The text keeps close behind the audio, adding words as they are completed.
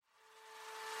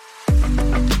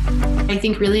I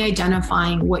think really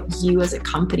identifying what you as a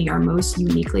company are most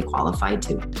uniquely qualified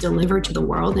to deliver to the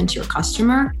world and to your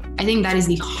customer, I think that is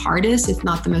the hardest, if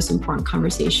not the most important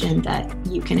conversation that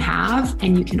you can have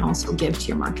and you can also give to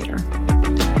your marketer.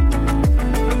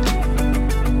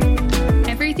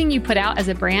 Everything you put out as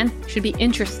a brand should be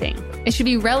interesting. It should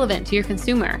be relevant to your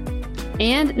consumer.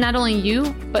 And not only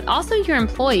you, but also your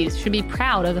employees should be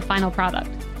proud of the final product.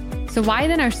 So why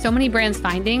then are so many brands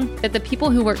finding that the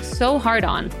people who work so hard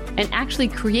on and actually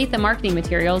create the marketing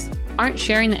materials aren't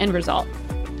sharing the end result?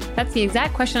 That's the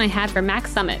exact question I had for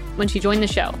Max Summit when she joined the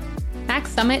show. Max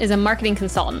Summit is a marketing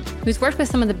consultant who's worked with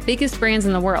some of the biggest brands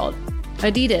in the world: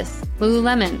 Adidas,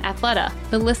 Lululemon, Athleta,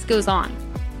 the list goes on.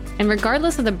 And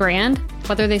regardless of the brand,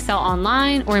 whether they sell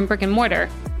online or in brick and mortar,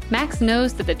 Max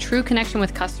knows that the true connection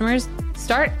with customers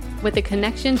start with the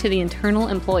connection to the internal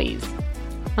employees.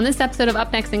 On this episode of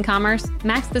Up Next in Commerce,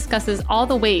 Max discusses all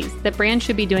the ways that brands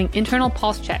should be doing internal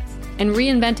pulse checks and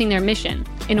reinventing their mission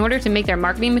in order to make their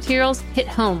marketing materials hit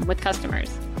home with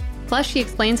customers. Plus, she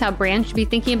explains how brands should be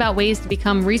thinking about ways to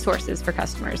become resources for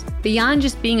customers, beyond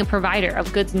just being a provider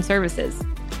of goods and services.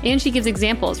 And she gives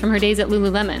examples from her days at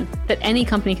Lululemon that any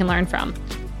company can learn from.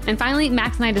 And finally,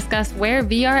 Max and I discuss where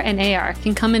VR and AR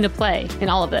can come into play in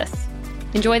all of this.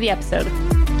 Enjoy the episode.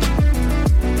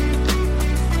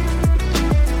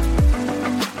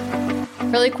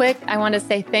 Really quick, I want to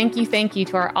say thank you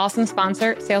to our awesome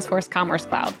sponsor, Salesforce Commerce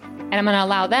Cloud. And I'm going to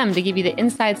allow them to give you the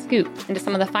inside scoop into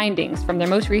some of the findings from their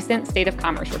most recent State of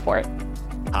Commerce report.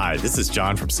 Hi, this is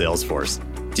John from Salesforce.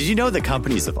 Did you know that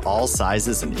companies of all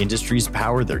sizes and industries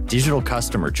power their digital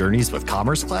customer journeys with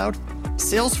Commerce Cloud?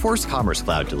 Salesforce Commerce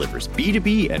Cloud delivers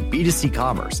B2B and B2C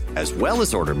commerce, as well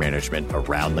as order management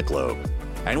around the globe.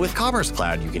 And with Commerce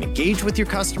Cloud, you can engage with your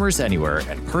customers anywhere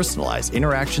and personalize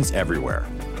interactions everywhere.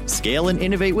 Scale and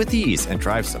innovate with ease and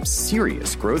drive some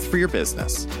serious growth for your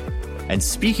business. And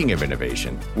speaking of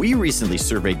innovation, we recently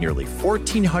surveyed nearly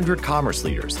 1,400 commerce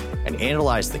leaders and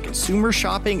analyzed the consumer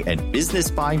shopping and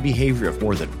business buying behavior of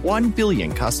more than 1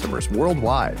 billion customers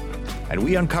worldwide. And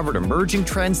we uncovered emerging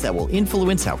trends that will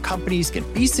influence how companies can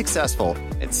be successful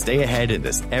and stay ahead in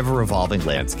this ever-evolving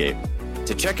landscape.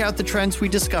 To check out the trends we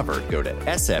discovered, go to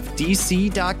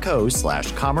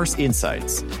sfdc.co/commerce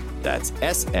insights. That's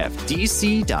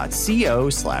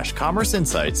sfdc.co/commerce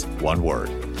insights, one word.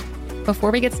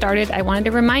 Before we get started, I wanted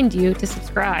to remind you to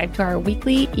subscribe to our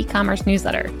weekly e-commerce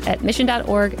newsletter at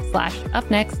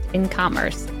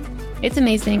mission.org/upnextincommerce. It's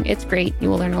amazing. It's great. You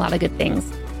will learn a lot of good things.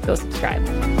 Go subscribe.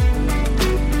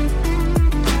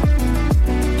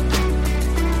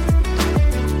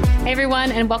 Hey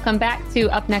everyone, and welcome back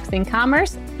to Up Next in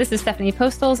Commerce. This is Stephanie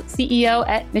Postles, CEO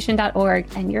at mission.org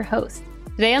and your host.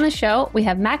 Today on the show, we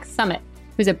have Max Summit,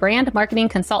 who's a brand marketing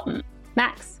consultant.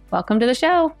 Max, welcome to the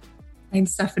show.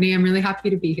 Thanks, Stephanie. I'm really happy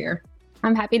to be here.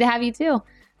 I'm happy to have you too.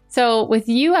 So with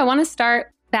you, I want to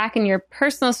start back in your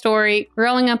personal story.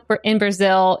 Growing up in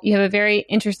Brazil, you have a very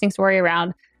interesting story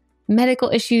around medical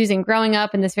issues and growing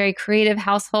up in this very creative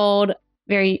household,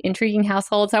 very intriguing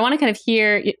household. So I want to kind of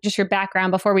hear just your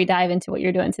background before we dive into what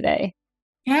you're doing today.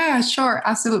 Yeah, sure.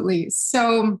 Absolutely.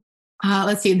 So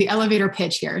let's see, the elevator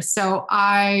pitch here. So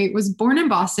I was born in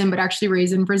Boston, but actually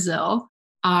raised in Brazil.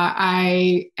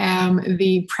 I am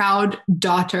the proud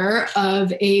daughter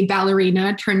of a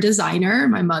ballerina turned designer,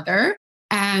 my mother.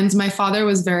 And my father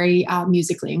was very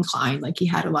musically inclined. Like he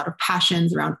had a lot of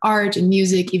passions around art and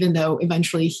music, even though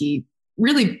eventually he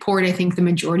really poured, I think, the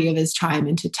majority of his time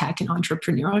into tech and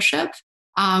entrepreneurship.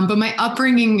 But my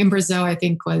upbringing in Brazil, I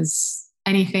think, was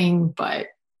anything but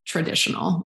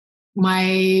traditional.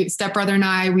 My stepbrother and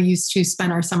I, we used to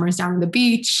spend our summers down on the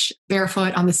beach,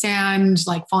 barefoot on the sand,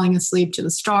 like falling asleep to the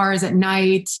stars at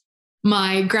night.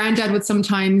 My granddad would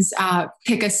sometimes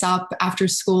pick us up after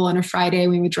school on a Friday.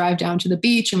 We would drive down to the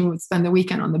beach and we would spend the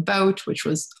weekend on the boat, which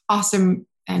was awesome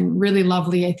and really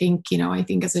lovely. I think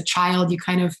as a child, you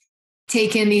kind of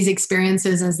take in these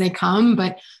experiences as they come.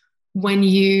 But when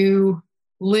you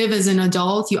live as an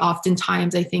adult, you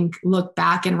oftentimes, I think, look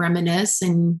back and reminisce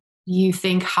and you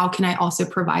think, how can I also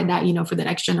provide that, for the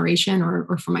next generation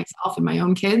or for myself and my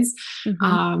own kids?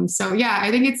 Mm-hmm. So yeah, I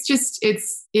think it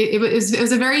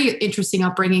was a very interesting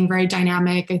upbringing, very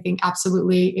dynamic. I think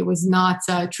absolutely it was not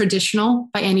traditional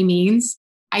by any means.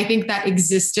 I think that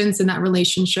existence and that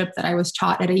relationship that I was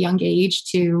taught at a young age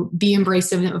to be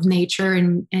embracive of nature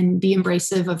and be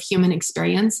embracive of human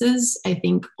experiences, I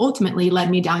think ultimately led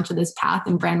me down to this path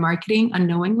in brand marketing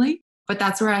unknowingly. But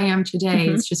that's where I am today.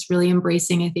 Mm-hmm. It's just really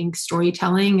embracing, I think,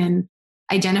 storytelling and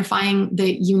identifying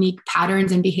the unique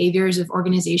patterns and behaviors of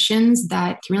organizations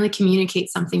that can really communicate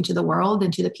something to the world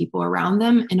and to the people around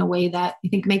them in a way that I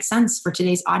think makes sense for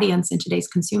today's audience and today's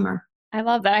consumer. I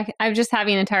love that. I'm just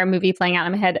having an entire movie playing out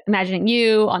in my head, imagining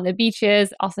you on the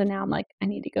beaches. Also, now I'm like, I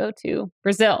need to go to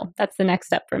Brazil. That's the next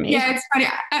step for me. Yeah, it's funny.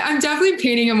 I'm definitely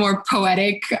painting a more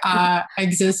poetic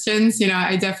existence.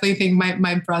 I definitely think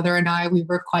my brother and I, we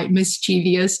were quite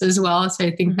mischievous as well. So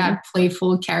I think that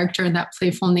playful character and that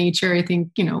playful nature, I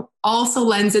think, also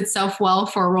lends itself well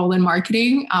for a role in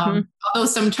marketing. Although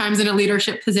sometimes in a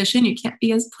leadership position, you can't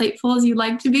be as playful as you'd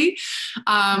like to be.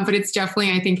 But it's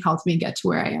definitely, I think, helped me get to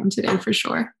where I am today for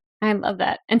sure. I love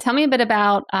that. And tell me a bit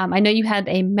about, I know you had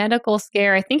a medical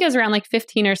scare. I think it was around like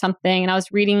 15 or something. And I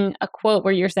was reading a quote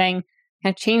where you're saying,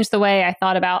 kind of changed the way I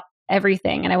thought about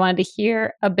everything. And I wanted to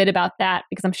hear a bit about that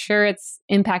because I'm sure it's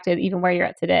impacted even where you're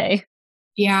at today.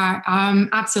 Yeah,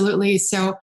 absolutely.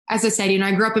 So as I said,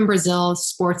 I grew up in Brazil.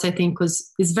 Sports, I think,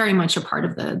 is very much a part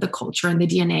of the culture and the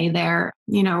DNA there.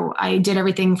 I did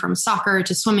everything from soccer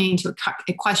to swimming to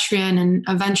equestrian. And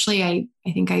eventually I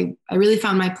think I really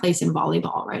found my place in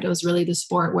volleyball, right? It was really the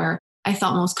sport where I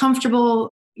felt most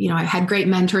comfortable. I had great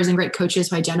mentors and great coaches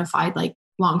who identified like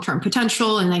long-term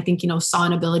potential. And I think, saw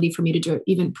an ability for me to do it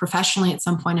even professionally at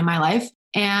some point in my life.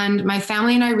 And my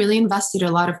family and I really invested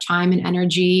a lot of time and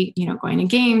energy, going to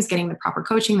games, getting the proper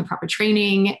coaching, the proper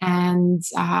training. And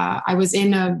I was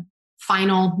in a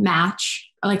final match,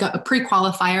 like a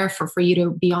pre-qualifier for you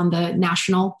to be on the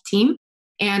national team.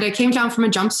 And I came down from a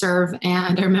jump serve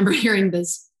and I remember hearing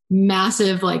this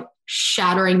massive, like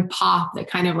shattering pop that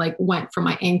kind of like went from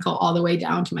my ankle all the way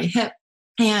down to my hip.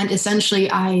 And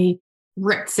essentially I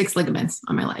ripped 6 ligaments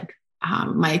on my leg.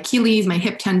 My Achilles, my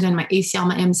hip tendon, my ACL,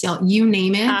 my MCL, you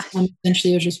name it. And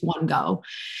essentially it was just one go.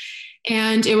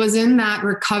 And it was in that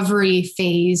recovery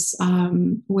phase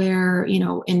where,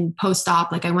 in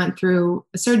post-op, like I went through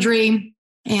a surgery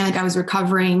and I was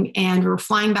recovering and we were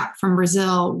flying back from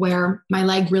Brazil where my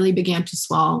leg really began to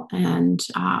swell and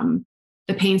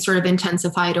the pain sort of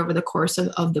intensified over the course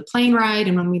of the plane ride.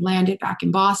 And when we landed back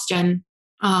in Boston,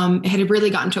 it had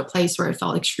really gotten to a place where it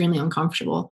felt extremely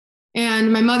uncomfortable.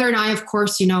 And my mother and I, of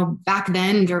course, back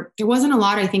then there wasn't a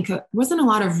lot, I think, wasn't a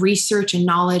lot of research and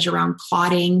knowledge around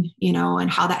clotting, and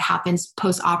how that happens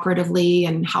post-operatively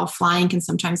and how flying can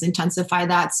sometimes intensify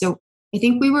that. So I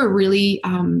think we were really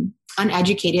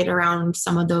uneducated around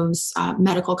some of those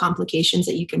medical complications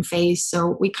that you can face.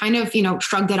 So we kind of,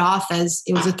 shrugged it off as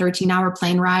it was a 13-hour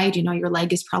plane ride. Your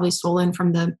leg is probably swollen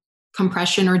from the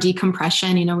compression or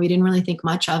decompression. We didn't really think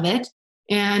much of it.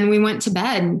 And we went to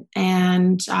bed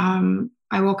and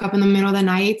I woke up in the middle of the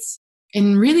night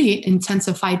in really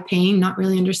intensified pain, not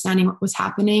really understanding what was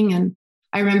happening. And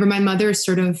I remember my mother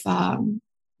sort of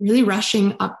really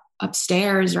rushing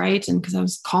upstairs, right? And because I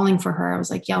was calling for her, I was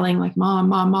like yelling like,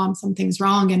 mom, something's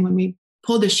wrong. And when we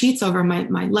pulled the sheets over,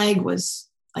 my leg was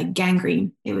like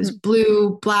gangrene. It was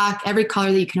blue, black, every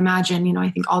color that you can imagine. I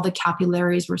think all the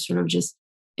capillaries were sort of just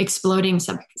exploding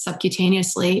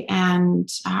subcutaneously. And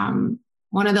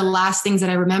one of the last things that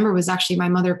I remember was actually my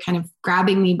mother kind of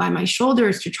grabbing me by my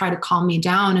shoulders to try to calm me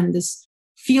down. And this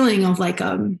feeling of like,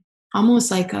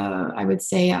 almost like I would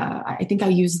say, I think I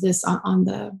used this on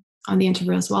the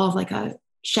interview as well, of like a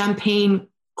champagne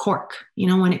cork,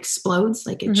 when it explodes,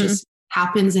 like it just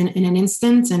happens in an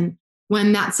instant. And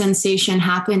when that sensation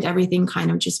happened, everything kind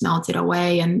of just melted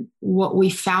away. And what we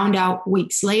found out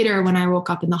weeks later when I woke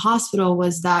up in the hospital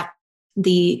was that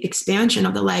the expansion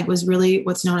of the leg was really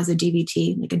what's known as a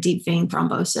DVT, like a deep vein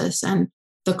thrombosis. And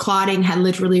the clotting had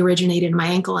literally originated in my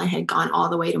ankle and had gone all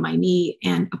the way to my knee.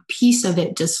 And a piece of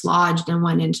it dislodged and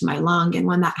went into my lung. And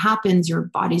when that happens, your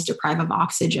body's deprived of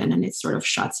oxygen and it sort of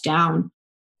shuts down.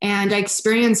 And I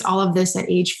experienced all of this at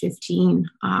age 15,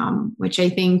 which I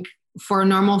think for a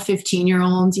normal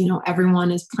 15-year-old,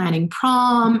 everyone is planning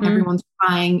prom, everyone's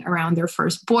crying around their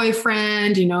first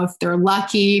boyfriend, if they're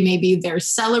lucky, maybe they're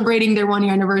celebrating their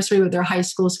 1-year anniversary with their high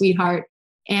school sweetheart.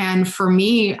 And for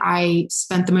me, I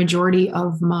spent the majority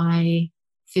of my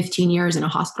 15 years in a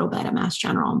hospital bed at Mass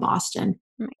General in Boston.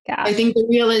 Oh my gosh. I think the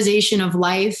realization of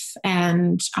life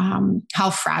and how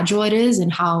fragile it is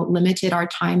and how limited our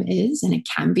time is, and it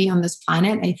can be on this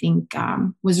planet, I think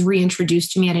was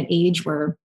reintroduced to me at an age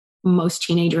where most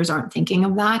teenagers aren't thinking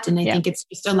of that. And I think it's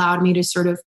just allowed me to sort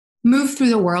of move through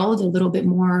the world a little bit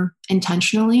more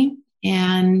intentionally.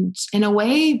 And in a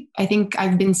way, I think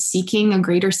I've been seeking a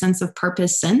greater sense of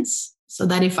purpose since, so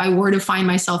that if I were to find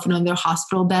myself in another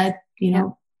hospital bed,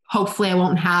 hopefully I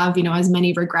won't have, as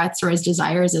many regrets or as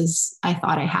desires as I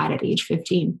thought I had at age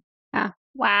 15. Yeah.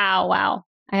 Wow.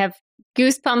 I have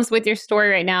goosebumps with your story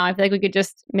right now. I feel like we could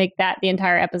just make that the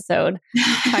entire episode,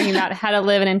 talking about how to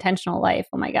live an intentional life.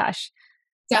 Oh my gosh.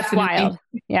 That's Definitely. wild.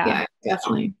 Yeah,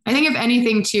 definitely. I think if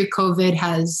anything too, COVID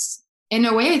has in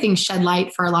a way, I think shed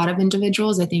light for a lot of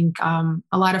individuals. I think a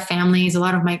lot of families, a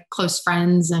lot of my close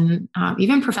friends, and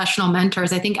even professional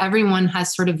mentors, I think everyone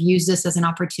has sort of used this as an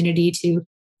opportunity to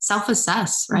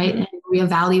self-assess, right? And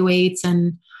reevaluate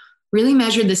and really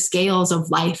measure the scales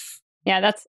of life. Yeah,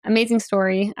 that's an amazing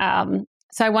story.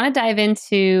 So I want to dive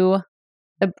into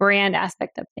the brand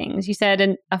aspect of things. You said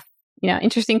in a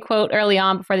interesting quote early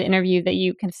on before the interview that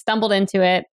you kind of stumbled into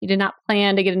it. You did not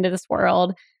plan to get into this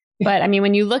world. But I mean,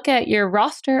 when you look at your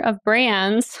roster of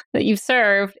brands that you've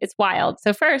served, it's wild.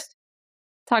 So first,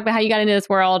 talk about how you got into this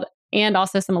world and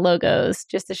also some logos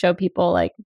just to show people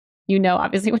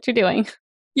obviously what you're doing.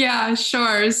 Yeah,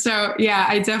 sure. So yeah,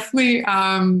 I'm definitely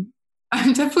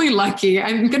lucky.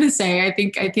 I'm going to say, I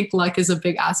think luck is a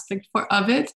big aspect of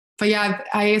it. But yeah,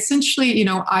 I essentially,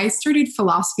 I studied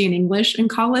philosophy and English in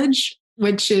college,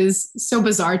 which is so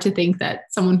bizarre to think that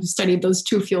someone who studied those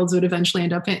two fields would eventually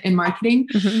end up in marketing.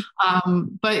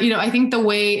 But, I think the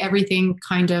way everything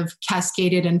kind of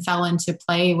cascaded and fell into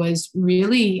play was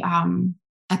really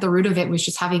at the root of it was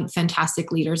just having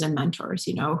fantastic leaders and mentors,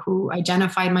 who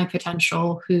identified my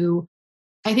potential, who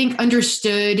I think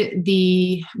understood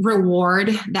the reward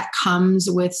that comes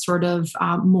with sort of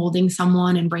molding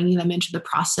someone and bringing them into the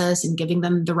process and giving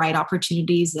them the right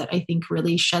opportunities that I think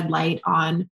really shed light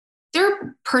on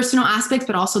their personal aspects,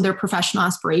 but also their professional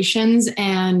aspirations.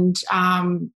 And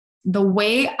the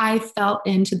way I fell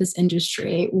into this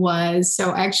industry was,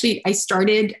 I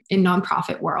started in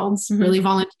nonprofit worlds, really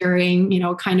volunteering,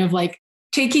 kind of like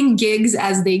taking gigs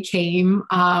as they came,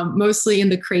 mostly in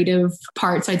the creative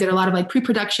parts. I did a lot of like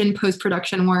pre-production,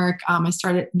 post-production work.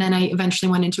 Then I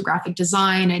eventually went into graphic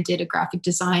design. I did a graphic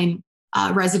design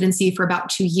residency for about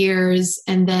 2 years,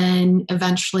 and then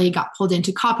eventually got pulled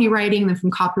into copywriting. Then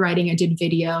from copywriting, I did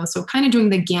video. So kind of doing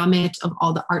the gamut of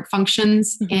all the art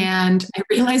functions. And I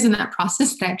realized in that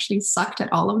process that I actually sucked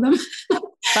at all of them.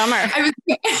 Bummer.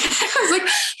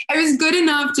 I was good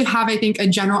enough to have, I think, a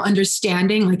general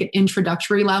understanding, like an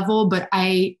introductory level, but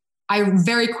I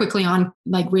very quickly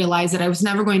realized that I was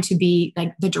never going to be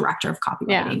like the director of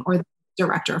copywriting or the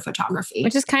director of photography.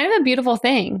 Which is kind of a beautiful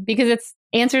thing because it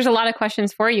answers a lot of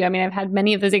questions for you. I mean, I've had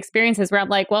many of those experiences where I'm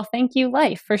like, well, thank you,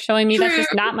 life, for showing me that's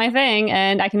just not my thing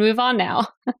and I can move on now.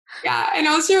 Yeah. And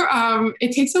also,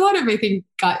 it takes a lot of, I think,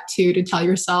 gut to tell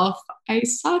yourself, I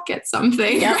suck at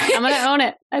something. Yeah, right? I'm going to own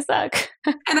it. I suck.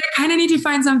 And I kind of need to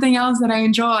find something else that I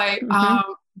enjoy.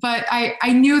 But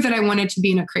I knew that I wanted to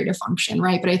be in a creative function,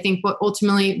 right? But I think what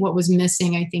was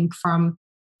missing, I think, from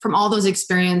all those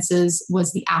experiences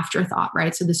was the afterthought,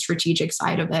 right? So the strategic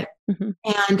side of it.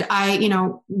 And I,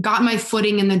 got my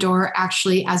footing in the door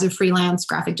actually as a freelance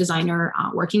graphic designer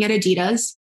working at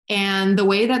Adidas. And the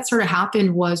way that sort of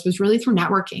happened was really through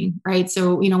networking, right?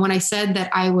 So, when I said that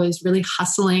I was really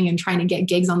hustling and trying to get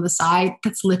gigs on the side,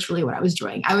 that's literally what I was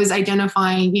doing. I was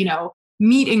identifying,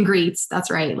 meet and greets.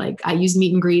 That's right. Like I used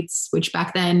meet and greets, which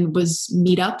back then was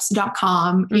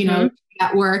meetups.com,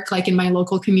 at work, like in my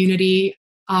local community.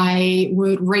 I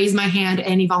would raise my hand at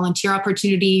any volunteer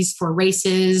opportunities for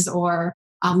races or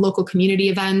local community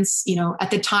events.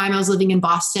 At the time I was living in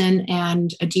Boston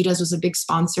and Adidas was a big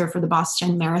sponsor for the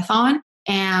Boston Marathon.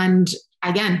 And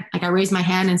again, I raised my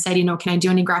hand and said, can I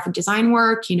do any graphic design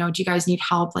work? Do you guys need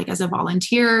help as a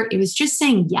volunteer? It was just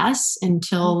saying yes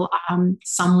until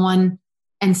someone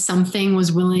and something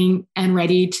was willing and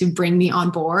ready to bring me on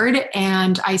board.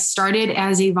 And I started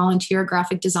as a volunteer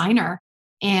graphic designer.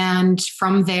 And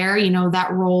from there,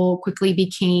 that role quickly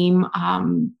became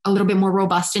a little bit more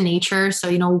robust in nature.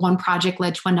 So, one project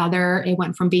led to another. It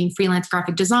went from being freelance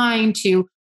graphic design to,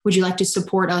 would you like to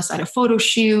support us at a photo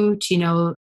shoot?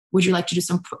 Would you like to do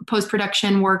some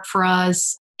post-production work for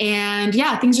us? And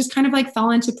yeah, things just kind of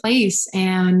fell into place.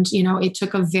 And, it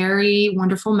took a very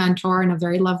wonderful mentor and a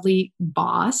very lovely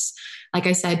boss, like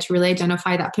I said, to really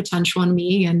identify that potential in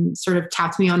me and sort of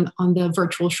tapped me on the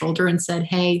virtual shoulder and said,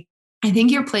 hey, I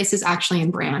think your place is actually in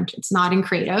brand. It's not in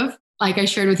creative. Like I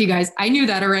shared with you guys, I knew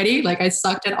that already. Like I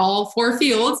sucked at all 4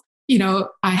 fields. I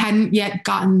hadn't yet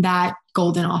gotten that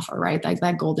golden offer, right? Like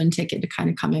that golden ticket to kind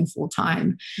of come in full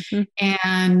time.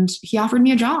 And he offered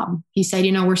me a job. He said,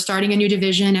 we're starting a new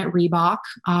division at Reebok.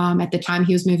 At the time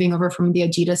he was moving over from the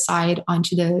Adidas side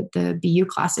onto the BU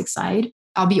Classic side.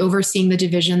 I'll be overseeing the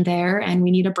division there and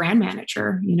we need a brand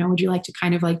manager. Would you like to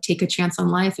kind of take a chance on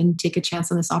life and take a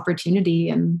chance on this opportunity?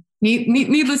 And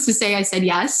needless to say, I said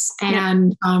yes.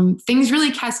 And things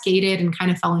really cascaded and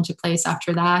kind of fell into place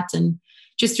after that. And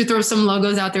just to throw some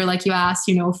logos out there, like you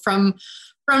asked, from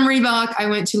Reebok, I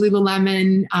went to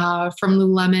Lululemon. From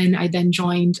Lululemon, I then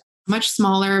joined a much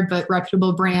smaller but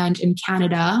reputable brand in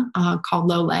Canada called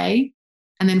Lolé.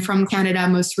 And then from Canada,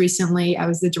 most recently, I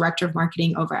was the director of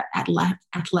marketing over at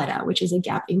Athleta, which is a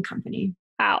Gap Inc. company.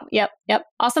 Wow. Yep.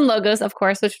 Awesome logos, of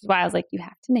course, which is why I was like, you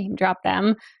have to name drop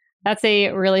them. That's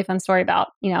a really fun story about,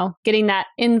 getting that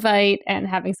invite and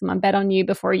having someone bet on you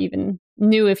before you even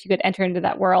knew if you could enter into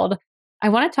that world. I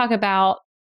want to talk about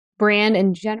brand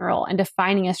in general and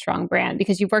defining a strong brand,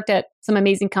 because you've worked at some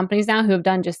amazing companies now who have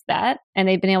done just that. And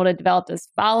they've been able to develop this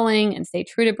following and stay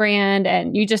true to brand.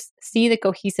 And you just see the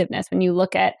cohesiveness when you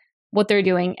look at what they're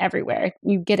doing everywhere.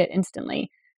 You get it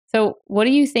instantly. So what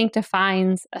do you think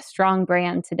defines a strong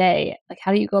brand today? Like,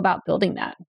 how do you go about building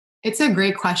that? It's a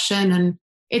great question. And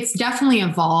it's definitely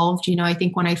evolved. I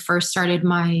think when I first started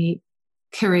my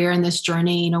career in this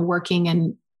journey, working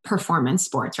in performance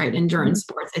sports, right? Endurance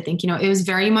sports, I think, it was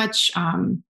very much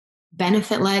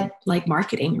benefit-led, like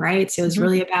marketing, right? So it was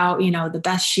really about, the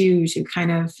best shoes who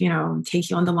kind of, take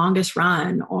you on the longest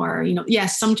run, or,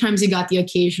 yes, sometimes you got the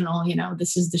occasional,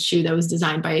 this is the shoe that was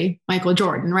designed by Michael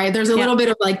Jordan, right? There's a little bit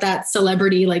of like that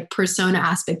celebrity, like persona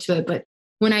aspect to it. But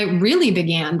when I really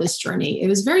began this journey, it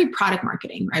was very product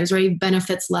marketing, right? It was very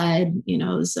benefits-led, it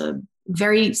was a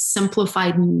very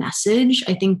simplified message.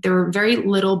 I think there were very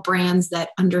little brands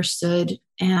that understood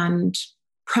and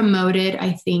promoted,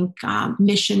 I think,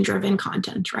 mission-driven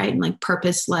content, right? And like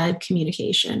purpose-led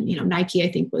communication. Nike,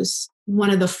 I think, was one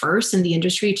of the first in the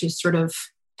industry to sort of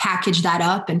package that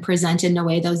up and present it in a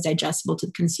way that was digestible to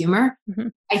the consumer.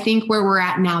 I think where we're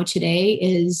at now today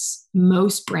is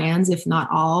most brands, if not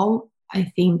all, I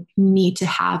think need to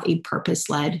have a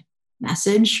purpose-led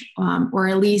message, or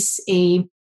at least a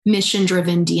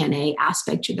mission-driven DNA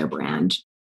aspect to their brand.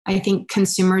 I think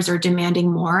consumers are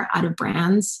demanding more out of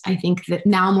brands. I think that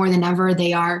now more than ever,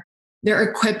 they're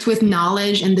equipped with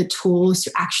knowledge and the tools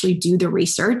to actually do the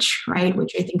research, right?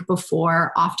 Which I think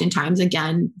before, oftentimes,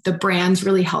 again, the brands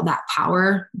really held that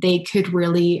power. They could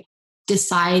really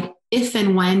decide if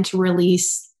and when to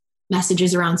release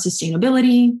messages around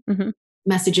sustainability,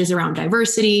 messages around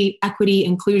diversity, equity,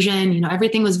 inclusion.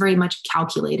 Everything was very much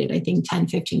calculated, I think 10,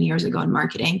 15 years ago in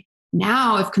marketing.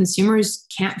 Now, if consumers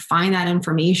can't find that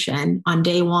information on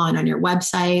day one on your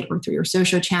website or through your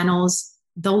social channels,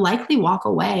 they'll likely walk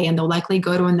away and they'll likely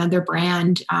go to another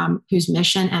brand whose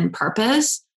mission and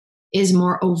purpose is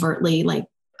more overtly like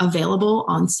available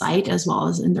on site as well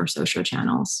as in their social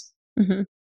channels. So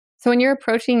when you're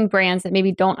approaching brands that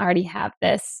maybe don't already have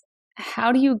this,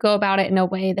 how do you go about it in a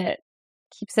way that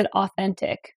keeps it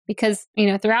authentic? Because,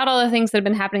 throughout all the things that have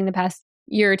been happening the past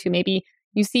year or two, maybe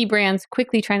you see brands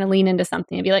quickly trying to lean into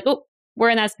something and be like, oh, we're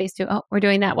in that space too. Oh, we're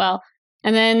doing that well.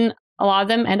 And then a lot of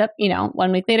them end up,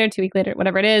 1 week later, 2 weeks later,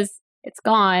 whatever it is, it's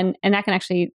gone. And that can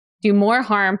actually do more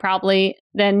harm probably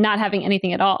than not having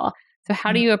anything at all. So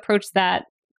how do you approach that?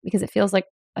 Because it feels like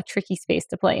a tricky space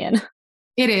to play in.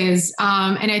 It is.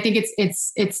 And I think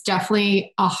it's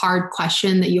definitely a hard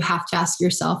question that you have to ask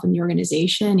yourself in the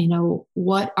organization.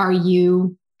 What are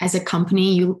you as a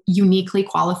company uniquely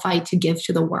qualified to give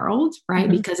to the world, right?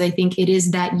 Because I think it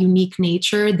is that unique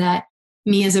nature that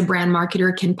me as a brand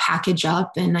marketer can package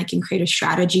up and I can create a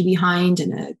strategy behind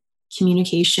and a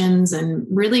communications and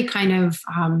really kind of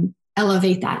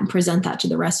elevate that and present that to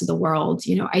the rest of the world.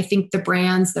 I think the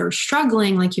brands that are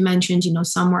struggling, like you mentioned,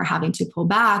 some are having to pull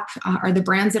back, are the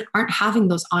brands that aren't having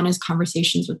those honest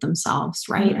conversations with themselves,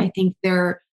 right? I think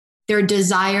their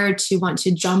desire to want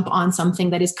to jump on something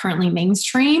that is currently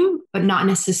mainstream, but not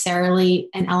necessarily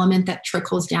an element that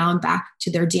trickles down back to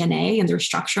their DNA and their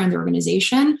structure and their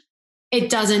organization. It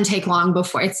doesn't take long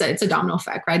before it's a domino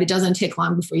effect, right? It doesn't take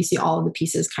long before you see all of the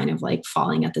pieces kind of like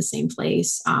falling at the same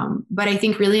place. But I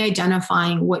think really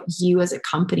identifying what you as a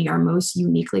company are most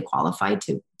uniquely qualified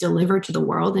to deliver to the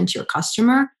world and to your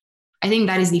customer, I think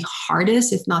that is the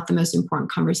hardest, if not the most important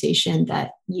conversation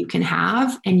that you can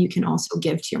have and you can also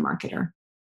give to your marketer.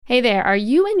 Hey there, are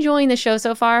you enjoying the show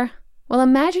so far? Well,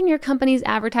 imagine your company's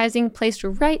advertising placed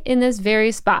right in this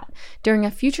very spot during a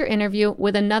future interview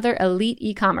with another elite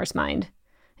e-commerce mind.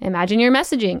 Imagine your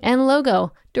messaging and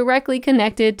logo directly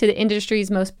connected to the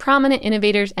industry's most prominent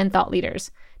innovators and thought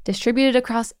leaders, distributed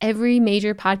across every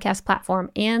major podcast platform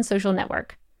and social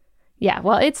network. Yeah,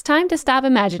 well, it's time to stop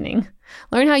imagining.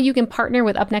 Learn how you can partner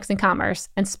with UpNext in Commerce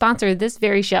and sponsor this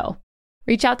very show.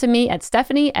 Reach out to me at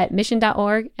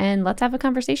Stephanie@mission.org and let's have a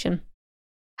conversation.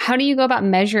 How do you go about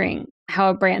measuring how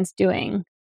a brand's doing?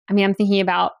 I mean, I'm thinking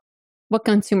about what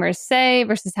consumers say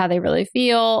versus how they really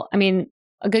feel. I mean,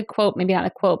 a good quote, maybe not a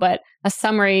quote, but a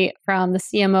summary from the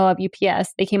CMO of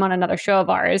UPS. They came on another show of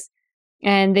ours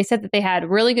and they said that they had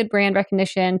really good brand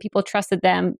recognition. People trusted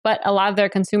them, but a lot of their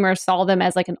consumers saw them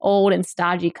as like an old and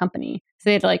stodgy company. So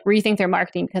they had to like rethink their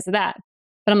marketing because of that.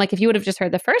 But I'm like, if you would have just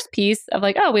heard the first piece of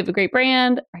like, oh, we have a great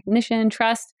brand, recognition,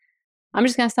 trust, I'm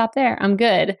just going to stop there. I'm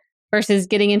good. Versus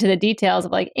getting into the details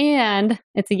of like, and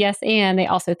it's a yes, and they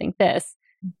also think this.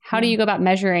 How do you go about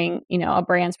measuring, a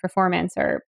brand's performance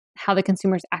or how the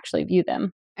consumers actually view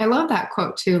them? I love that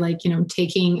quote too, like,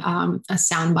 taking a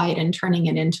soundbite and turning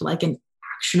it into like an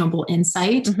actionable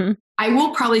insight. Mm-hmm. I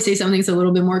will probably say something that's a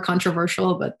little bit more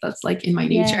controversial, but that's like in my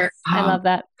nature. I love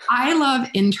that. I love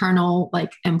internal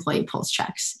like employee pulse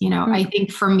checks. I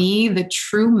think for me, the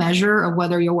true measure of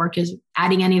whether your work is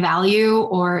adding any value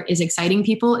or is exciting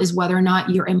people is whether or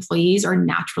not your employees are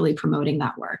naturally promoting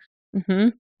that work. Mm-hmm.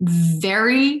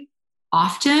 Very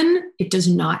often it does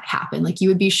not happen. Like you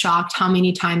would be shocked how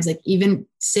many times, like even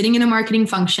sitting in a marketing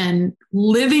function,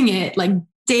 living it like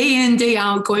day in, day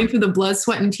out, going through the blood,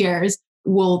 sweat, and tears,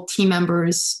 will team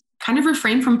members kind of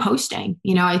refrain from posting.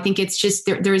 I think it's just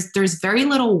there's very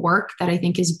little work that I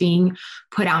think is being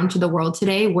put out into the world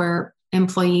today where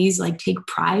employees like take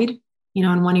pride,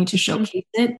 in wanting to showcase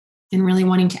it and really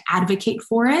wanting to advocate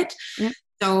for it. Yep.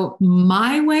 So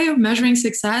my way of measuring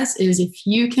success is if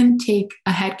you can take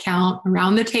a head count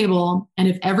around the table and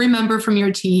if every member from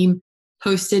your team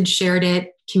posted, shared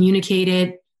it,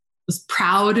 communicated, was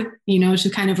proud, to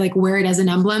kind of like wear it as an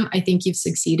emblem, I think you've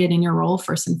succeeded in your role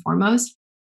first and foremost.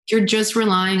 If you're just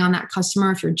relying on that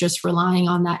customer, if you're just relying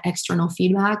on that external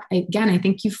feedback, again, I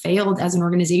think you failed as an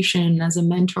organization, as a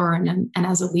mentor, and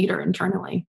as a leader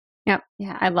internally. Yep.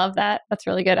 Yeah, I love that. That's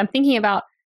really good. I'm thinking about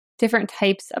different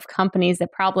types of companies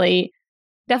that probably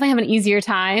definitely have an easier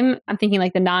time. I'm thinking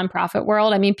like the nonprofit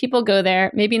world. I mean, people go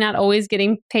there, maybe not always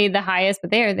getting paid the highest, but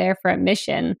they are there for a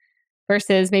mission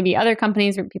versus maybe other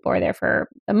companies where people are there for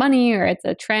the money or it's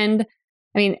a trend.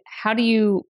 I mean, how do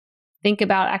you think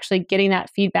about actually getting that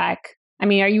feedback? I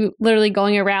mean, are you literally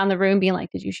going around the room being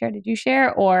like, did you share? Did you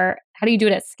share? Or how do you do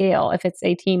it at scale if it's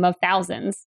a team of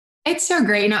thousands? It's so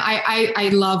great. I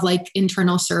love like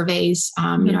internal surveys.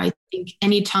 I think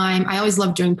anytime, I always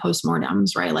love doing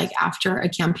postmortems, right? Like after a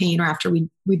campaign or after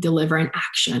we deliver an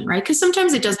action, right? Because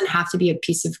sometimes it doesn't have to be a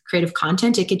piece of creative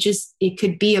content. It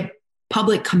could be a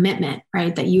public commitment,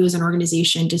 right? That you as an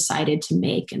organization decided to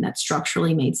make and that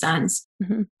structurally made sense.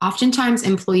 Mm-hmm. Oftentimes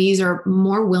employees are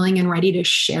more willing and ready to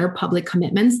share public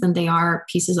commitments than they are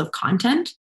pieces of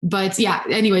content. But yeah,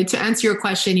 anyway, to answer your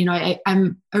question,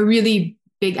 I'm a really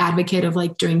big advocate of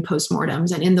like doing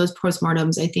postmortems. And in those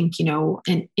postmortems, I think,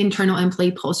 an internal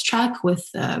employee pulse check with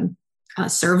a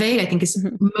survey, I think is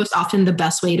most often the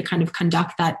best way to kind of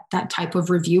conduct that type of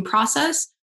review process.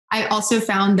 I also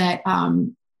found that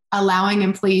allowing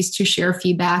employees to share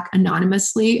feedback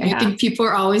anonymously. I think people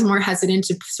are always more hesitant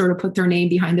to sort of put their name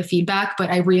behind the feedback, but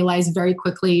I realized very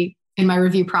quickly in my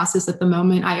review process at the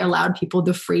moment, I allowed people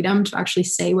the freedom to actually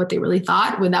say what they really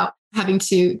thought without having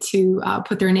to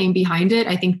put their name behind it.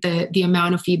 I think the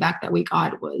amount of feedback that we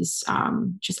got was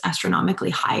just astronomically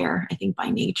higher, I think,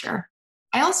 by nature.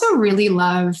 I also really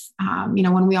love,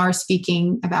 when we are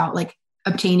speaking about like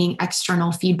obtaining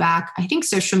external feedback, I think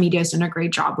social media has done a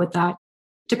great job with that.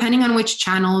 Depending on which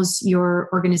channels your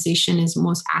organization is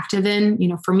most active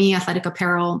in, for me, athletic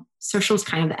apparel, social is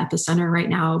kind of the epicenter right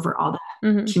now over all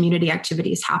the community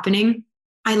activities happening.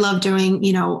 I love doing,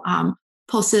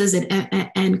 pulses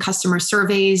and customer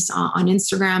surveys on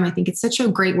Instagram. I think it's such a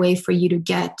great way for you to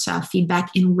get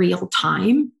feedback in real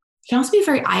time. It can also be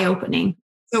very eye-opening.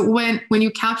 So when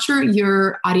you capture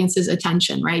your audience's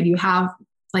attention, right, you have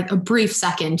like a brief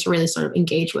second to really sort of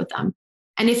engage with them.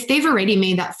 And if they've already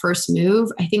made that first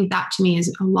move, I think that to me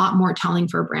is a lot more telling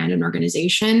for a brand and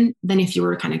organization than if you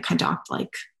were to kind of conduct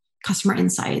like customer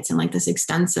insights and like this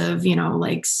extensive,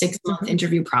 like 6-month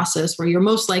interview process where you're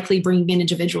most likely bringing in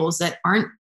individuals that aren't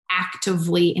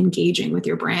actively engaging with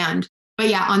your brand. But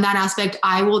yeah, on that aspect,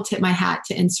 I will tip my hat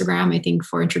to Instagram, I think,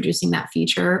 for introducing that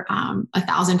feature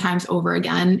 1,000 times over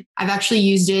again. I've actually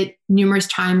used it numerous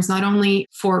times, not only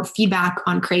for feedback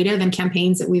on creative and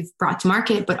campaigns that we've brought to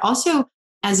market, but also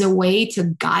as a way to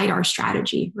guide our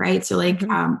strategy, right? So like,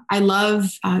 I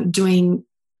love doing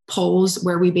polls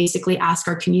where we basically ask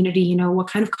our community, what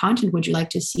kind of content would you like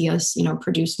to see us,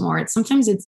 produce more? Sometimes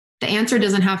the answer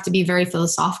doesn't have to be very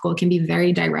philosophical. It can be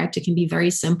very direct. It can be very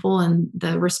simple. And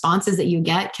the responses that you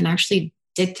get can actually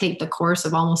dictate the course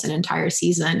of almost an entire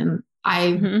season. And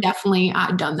I've definitely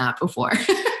done that before.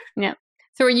 Yeah.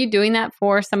 So are you doing that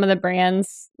for some of the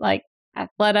brands like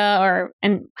Athleta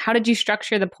and how did you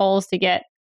structure the polls to get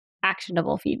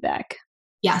actionable feedback?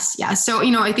 Yes. Yeah. So,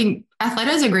 I think Athleta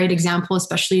is a great example,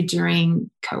 especially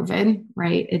during COVID,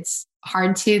 right? It's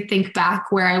hard to think back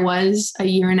where I was a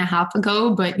year and a half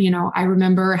ago, but, I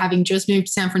remember having just moved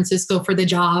to San Francisco for the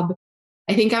job.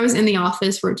 I think I was in the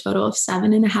office for a total of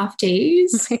 7.5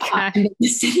 days. Oh my gosh. And the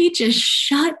city just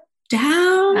shut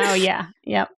down. Oh yeah.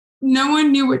 Yep. No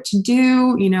one knew what to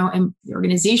do, and the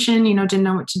organization, didn't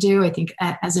know what to do. I think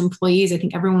as employees, I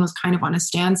think everyone was kind of on a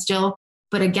standstill.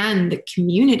 But again, the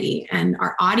community and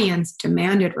our audience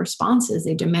demanded responses.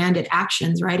 They demanded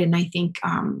actions, right? And I think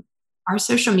our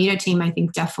social media team, I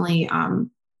think definitely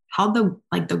held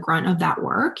the grunt of that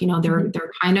work.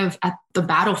 They're kind of at the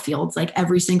battlefields like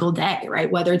every single day, right?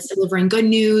 Whether it's delivering good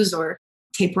news or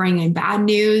tapering in bad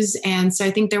news. And so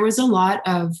I think there was a lot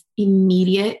of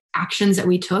immediate actions that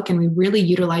we took, and we really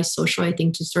utilized social, I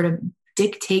think, to sort of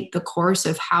dictate the course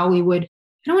of how we would, I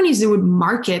don't want to use the word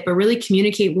market, but really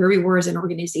communicate where we were as an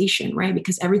organization, right?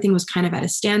 Because everything was kind of at a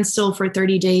standstill for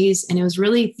 30 days. And it was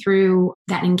really through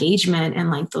that engagement and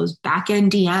like those back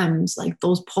end DMs, like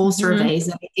those poll surveys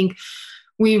that I think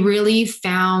we really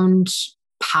found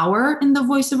power in the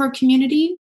voice of our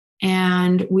community.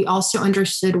 And we also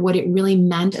understood what it really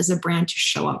meant as a brand to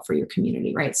show up for your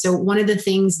community, right? So one of the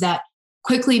things that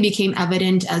quickly became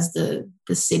evident as the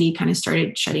city kind of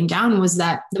started shutting down was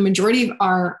that the majority of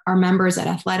our members at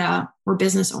Athleta were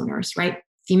business owners, right?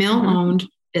 Female-owned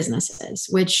businesses,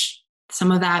 which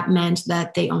some of that meant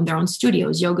that they owned their own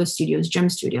studios, yoga studios, gym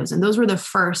studios, and those were the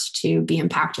first to be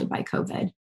impacted by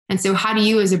COVID. And so how do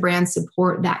you as a brand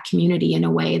support that community in a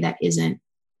way that isn't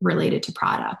related to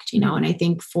product, And I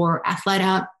think for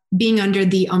Athleta, being under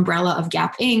the umbrella of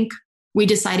Gap Inc., we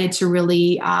decided to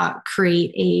really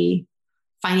create a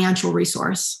financial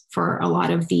resource for a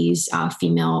lot of these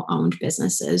female-owned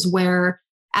businesses, where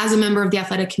as a member of the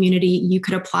Athleta community, you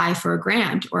could apply for a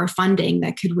grant or a funding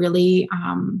that could really,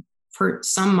 for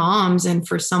some moms and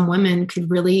for some women, could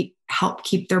really help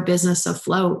keep their business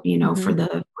afloat, for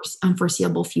the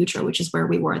unforeseeable future, which is where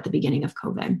we were at the beginning of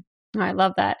COVID. Oh, I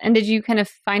love that. And did you kind of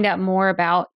find out more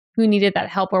about who needed that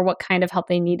help or what kind of help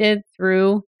they needed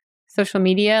through social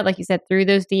media? Like you said, through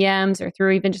those DMs or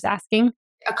through even just asking?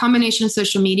 A combination of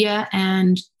social media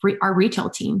and our retail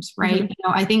teams, right?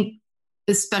 I think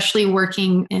especially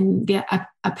working in the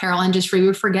apparel industry,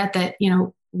 we forget that,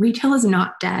 retail is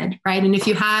not dead, right? And if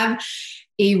you have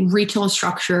a retail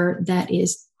structure that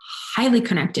is highly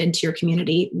connected to your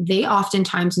community, they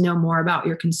oftentimes know more about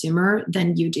your consumer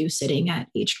than you do sitting at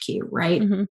HQ, right?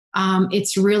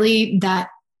 It's really that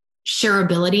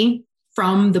shareability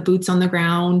from the boots on the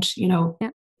ground,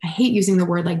 I hate using the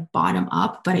word like bottom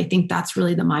up, but I think that's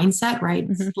really the mindset, right?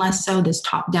 It's less so this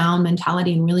top down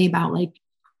mentality and really about like,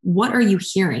 what are you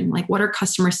hearing? Like, what are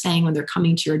customers saying when they're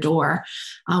coming to your door?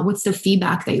 What's the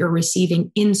feedback that you're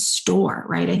receiving in store,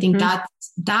 right? I think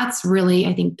that's really,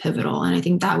 I think, pivotal. And I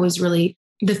think that was really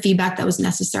the feedback that was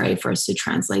necessary for us to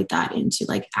translate that into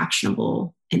like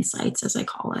actionable insights, as I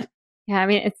call it. Yeah. I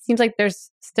mean, it seems like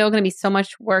there's still going to be so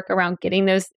much work around getting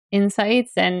those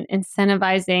insights and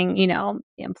incentivizing,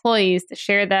 the employees to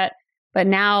share that. But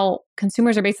now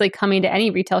consumers are basically coming to any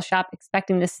retail shop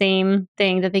expecting the same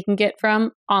thing that they can get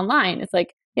from online. It's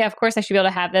like, yeah, of course I should be able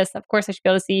to have this. Of course I should be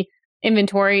able to see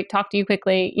inventory, talk to you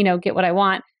quickly, get what I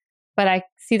want. But I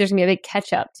see there's gonna be a big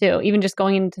catch up too. Even just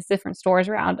going into different stores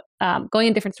around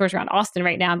Austin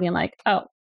right now and being like, oh,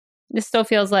 this still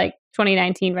feels like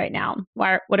 2019 right now.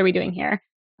 What are we doing here?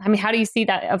 I mean, how do you see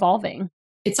that evolving?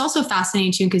 It's also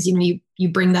fascinating too, because, you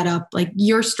bring that up, like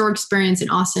your store experience in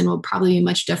Austin will probably be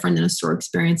much different than a store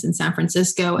experience in San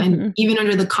Francisco. And even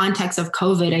under the context of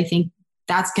COVID, I think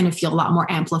that's going to feel a lot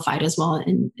more amplified as well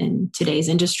in today's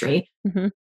industry.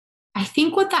 I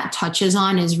think what that touches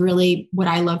on is really what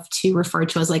I love to refer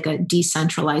to as like a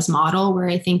decentralized model, where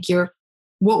I think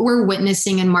what we're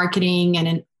witnessing in marketing and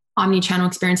in omni-channel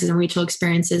experiences and retail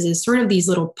experiences is sort of these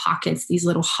little pockets, these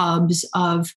little hubs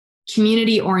of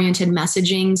community-oriented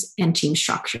messagings and team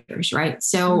structures, right?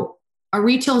 So a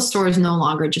retail store is no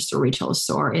longer just a retail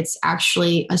store. It's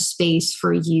actually a space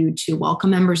for you to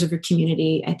welcome members of your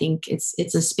community. I think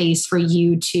it's a space for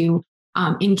you to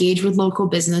engage with local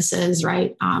businesses,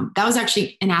 right? That was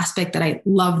actually an aspect that I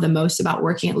love the most about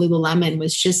working at Lululemon,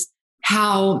 was just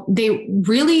how they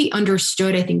really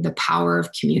understood, I think, the power of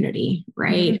community,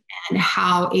 right? And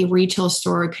how a retail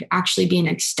store could actually be an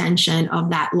extension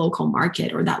of that local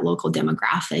market or that local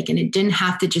demographic. And it didn't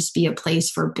have to just be a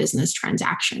place for business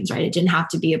transactions, right? It didn't have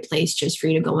to be a place just for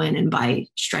you to go in and buy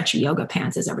stretchy yoga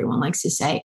pants, as everyone likes to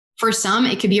say. For some,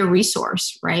 it could be a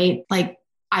resource, right? Like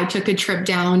I took a trip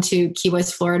down to Key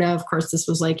West, Florida. Of course, this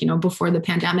was like, before the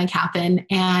pandemic happened.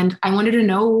 And I wanted to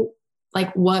know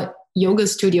like what yoga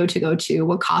studio to go to,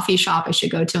 what coffee shop I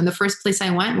should go to. And the first place I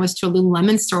went was to a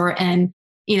Lululemon store. And,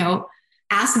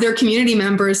 ask their community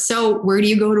members, so where do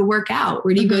you go to work out?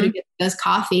 Where do you go to get this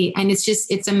coffee? And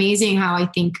it's amazing how I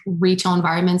think retail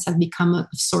environments have become a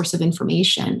source of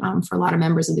information for a lot of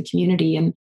members of the community.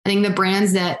 And I think the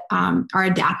brands that are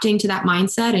adapting to that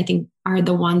mindset, I think are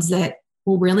the ones that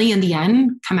will really in the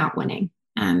end come out winning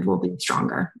and will be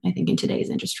stronger, I think, in today's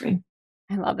industry.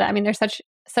 I love that. I mean, there's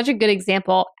such a good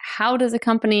example. How does a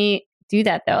company do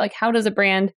that though? Like how does a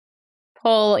brand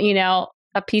pull,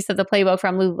 a piece of the playbook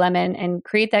from Lululemon and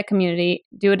create that community,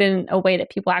 do it in a way that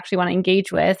people actually want to engage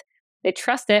with? They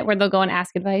trust it, where they'll go and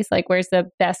ask advice, like where's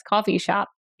the best coffee shop,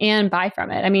 and buy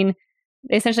from it. I mean,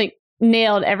 they essentially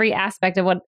nailed every aspect of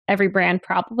what every brand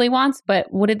probably wants,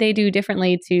 but what did they do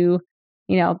differently to,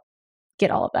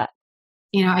 get all of that?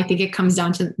 I think it comes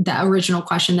down to the original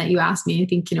question that you asked me. I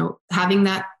think, having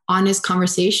that honest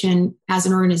conversation as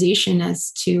an organization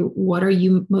as to what are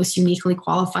you most uniquely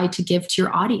qualified to give to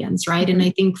your audience, right? And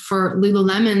I think for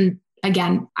Lululemon,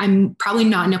 again, I'm probably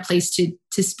not in a place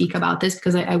to speak about this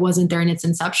because I wasn't there in its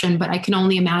inception, but I can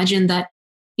only imagine that,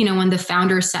 when the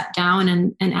founders sat down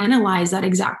and analyzed that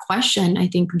exact question, I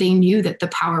think they knew that the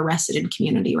power rested in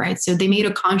community, right? So they made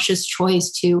a conscious choice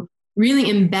to really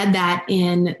embed that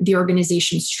in the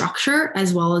organization structure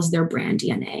as well as their brand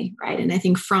DNA, right? And I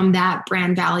think from that,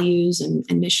 brand values and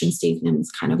mission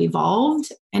statements kind of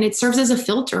evolved, and it serves as a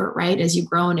filter, right? As you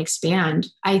grow and expand.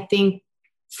 I think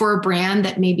for a brand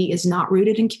that maybe is not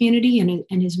rooted in community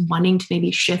and is wanting to maybe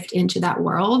shift into that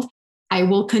world, I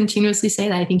will continuously say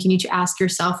that I think you need to ask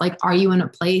yourself, like, are you in a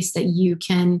place that you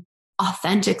can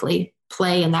authentically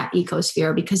play in that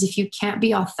ecosphere? Because if you can't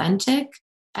be authentic,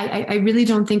 I really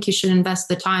don't think you should invest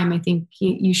the time. I think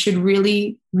you should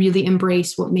really, really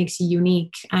embrace what makes you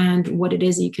unique and what it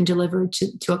is that you can deliver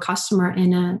to a customer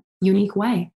in a unique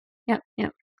way. Yep.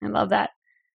 I love that.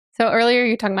 So earlier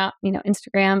you're talking about,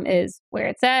 Instagram is where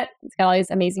it's at. It's got all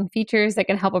these amazing features that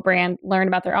can help a brand learn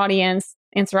about their audience,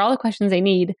 answer all the questions they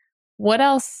need. What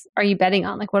else are you betting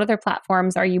on? Like what other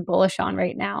platforms are you bullish on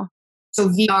right now? So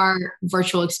VR,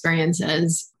 virtual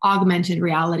experiences, augmented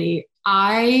reality.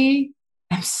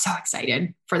 I'm so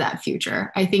excited for that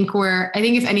future. I think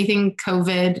if anything,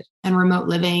 COVID and remote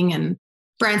living and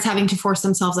brands having to force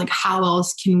themselves, like how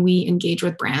else can we engage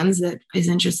with brands that is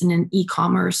interested in an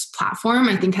e-commerce platform,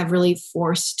 I think have really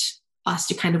forced us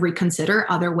to kind of reconsider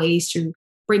other ways to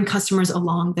bring customers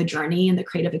along the journey and the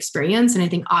creative experience. And I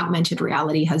think augmented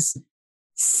reality has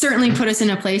certainly put us in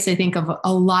a place, I think, of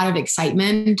a lot of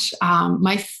excitement.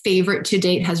 My favorite to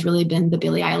date has really been the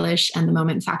Billie Eilish and the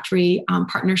Moment Factory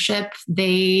partnership.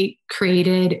 They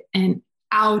created an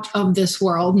out of this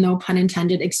world, no pun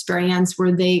intended, experience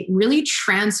where they really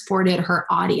transported her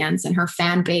audience and her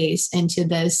fan base into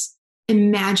this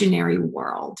imaginary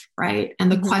world, right?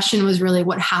 And the question was really,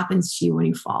 what happens to you when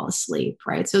you fall asleep,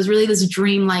 right? So it was really this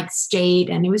dreamlike state.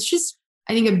 And it was just,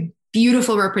 I think, a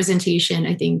beautiful representation,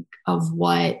 I think, of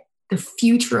what the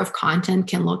future of content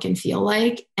can look and feel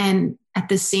like. And at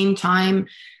the same time,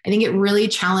 I think it really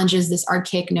challenges this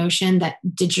archaic notion that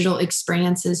digital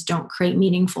experiences don't create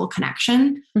meaningful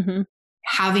connection. Mm-hmm.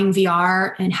 Having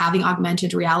VR and having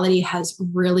augmented reality has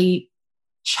really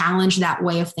challenged that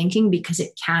way of thinking because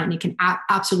it can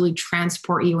absolutely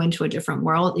transport you into a different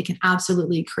world. It can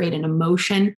absolutely create an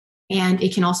emotion and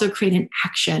it can also create an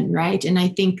action, right? And I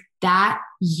think that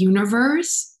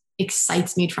universe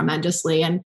excites me tremendously.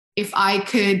 And if I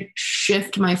could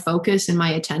shift my focus and my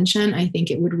attention, I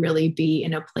think it would really be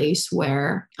in a place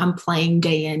where I'm playing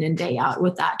day in and day out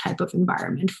with that type of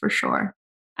environment for sure.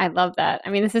 I love that. I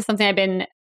mean, this is something I've been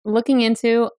looking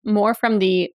into more from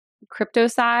the crypto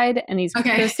side and these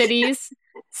crypto cities.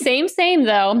 Same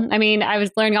though. I mean, I was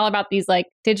learning all about these like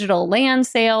digital land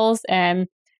sales and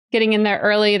getting in there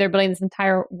early. They're building this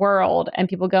entire world and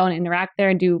people go and interact there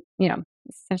and do,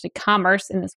 essentially commerce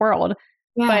in this world.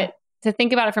 Yeah. But to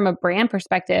think about it from a brand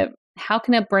perspective, how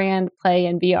can a brand play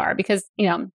in VR? Because,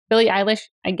 Billie Eilish,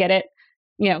 I get it,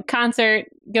 concert,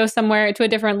 go somewhere to a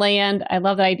different land. I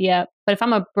love that idea. But if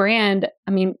I'm a brand,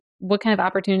 I mean, what kind of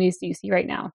opportunities do you see right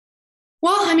now?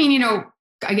 Well, I mean,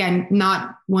 again,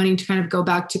 not wanting to kind of go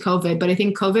back to COVID, but I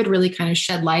think COVID really kind of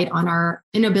shed light on our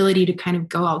inability to kind of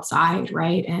go outside,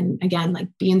 right? And again, like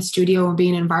be in studio and be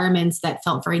in environments that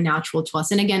felt very natural to us.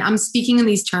 And again, I'm speaking in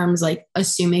these terms, like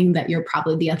assuming that you're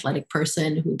probably the athletic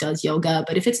person who does yoga.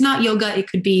 But if it's not yoga, it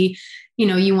could be,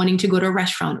 you wanting to go to a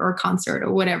restaurant or a concert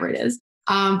or whatever it is.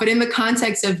 But in the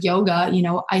context of yoga,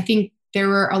 I think there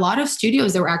were a lot of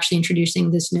studios that were actually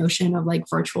introducing this notion of like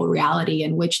virtual reality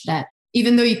in which that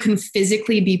even though you can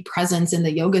physically be present in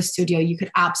the yoga studio, you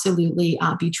could absolutely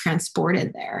be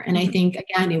transported there. And I think,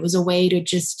 again, it was a way to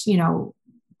just,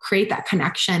 create that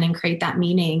connection and create that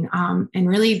meaning and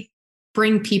really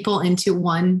bring people into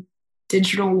one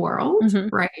digital world,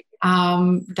 right?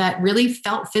 That really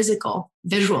felt physical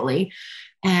visually.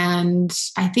 And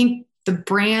I think the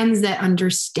brands that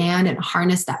understand and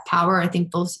harness that power, I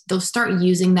think they'll start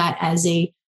using that as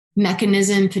a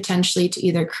mechanism potentially to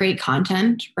either create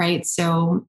content, right?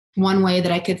 So one way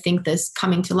that I could think this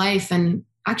coming to life, and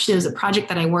actually it was a project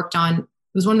that I worked on. It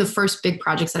was one of the first big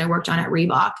projects that I worked on at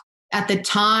Reebok. At the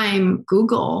time,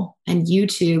 Google and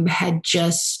YouTube had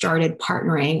just started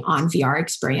partnering on VR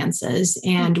experiences.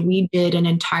 And we did an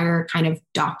entire kind of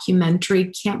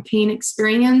documentary campaign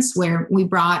experience where we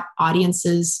brought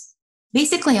audiences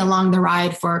basically along the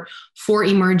ride for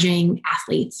emerging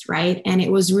athletes, right? And it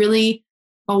was really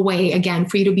a way, again,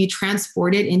 for you to be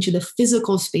transported into the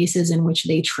physical spaces in which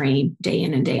they train day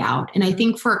in and day out. And I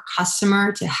think for a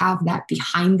customer to have that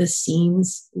behind the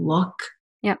scenes look,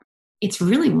 it's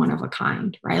really one of a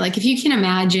kind, right? Like if you can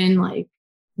imagine like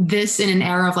this in an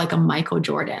era of like a Michael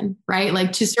Jordan, right?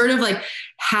 Like to sort of like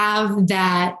have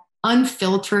that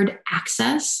unfiltered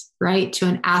access, right, to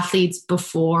an athlete's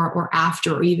before or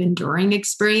after or even during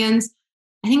experience.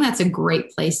 I think that's a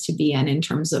great place to be in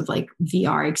terms of like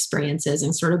VR experiences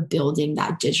and sort of building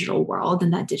that digital world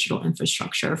and that digital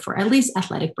infrastructure for at least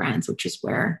athletic brands, which is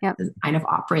where they kind of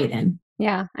operate in.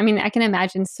 Yeah. I mean, I can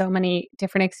imagine so many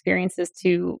different experiences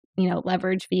to,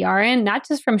 leverage VR in, not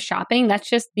just from shopping. That's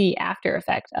just the after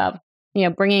effect of,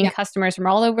 bringing customers from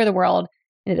all over the world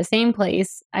into the same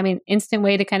place. I mean, instant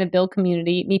way to kind of build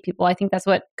community, meet people. I think that's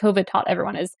what COVID taught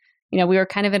everyone is, we were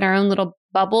kind of in our own little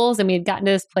bubbles and we had gotten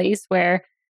to this place where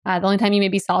the only time you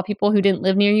maybe saw people who didn't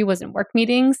live near you was in work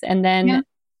meetings. And then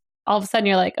all of a sudden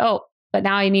you're like, oh, but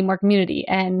now I need more community.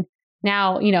 And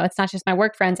now, it's not just my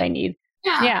work friends I need.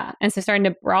 Yeah. And so starting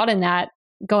to broaden that,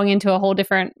 going into a whole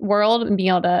different world and being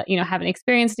able to, have an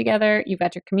experience together, you've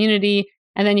got your community,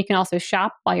 and then you can also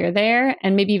shop while you're there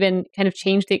and maybe even kind of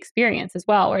change the experience as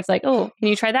well, where it's like, oh, can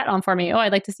you try that on for me? Oh,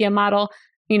 I'd like to see a model,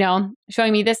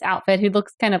 showing me this outfit who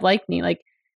looks kind of like me. Like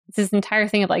it's this entire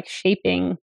thing of like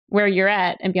shaping where you're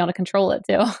at and being able to control it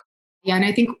too. Yeah. And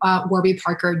I think Warby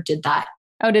Parker did that.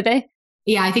 Oh, did they?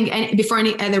 Yeah. I think before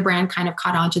any other brand kind of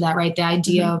caught on to that, right? The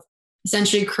idea of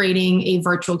essentially creating a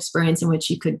virtual experience in which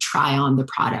you could try on the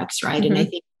products, right? And I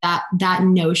think that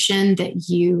notion that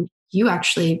you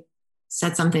actually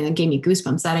said something that gave me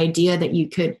goosebumps, that idea that you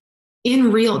could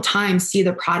in real time see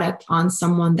the product on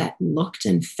someone that looked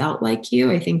and felt like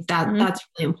you. I think that that's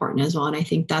really important as well. And I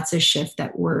think that's a shift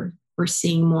that we're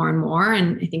seeing more and more.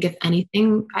 And I think if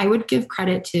anything, I would give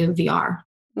credit to VR.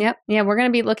 Yep. Yeah. We're going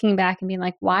to be looking back and being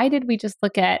like, why did we just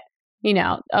look at,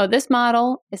 this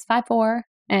model is 5'4"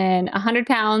 and 100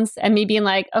 pounds, and me being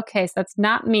like, okay, so that's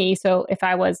not me. So if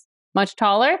I was much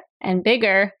taller and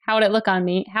bigger, how would it look on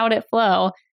me? How would it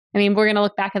flow? I mean, we're going to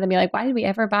look back at them and be like, why did we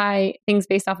ever buy things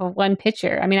based off of one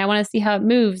picture? I mean, I want to see how it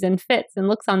moves and fits and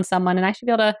looks on someone. And I should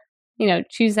be able to,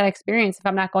 choose that experience if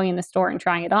I'm not going in the store and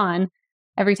trying it on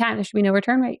every time. There should be no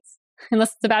return rates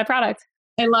unless it's a bad product.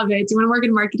 I love it. Do you want to work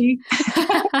in marketing?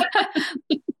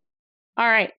 All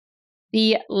right.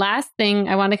 The last thing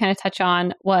I wanted to kind of touch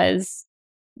on was,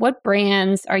 what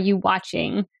brands are you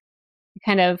watching?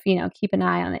 Kind of, keep an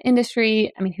eye on the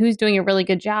industry. I mean, who's doing a really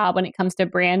good job when it comes to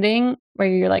branding, where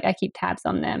you're like, I keep tabs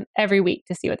on them every week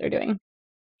to see what they're doing?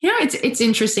 It's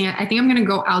interesting. I think I'm going to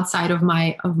go outside of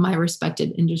my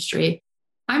respected industry.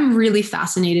 I'm really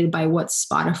fascinated by what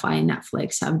Spotify and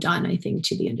Netflix have done, I think,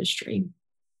 to the industry.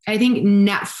 I think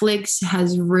Netflix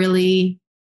has really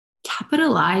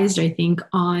capitalized, I think,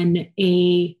 on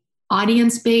a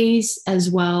audience base as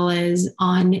well as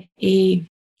on a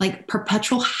like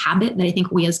perpetual habit that I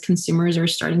think we as consumers are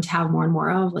starting to have more and more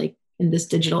of, like in this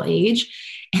digital age.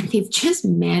 And they've just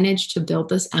managed to build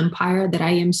this empire that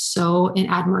I am so in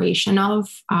admiration of.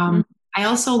 I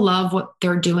also love what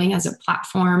they're doing as a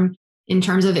platform in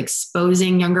terms of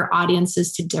exposing younger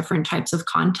audiences to different types of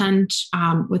content,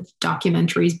 with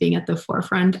documentaries being at the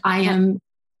forefront. I am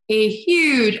a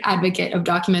huge advocate of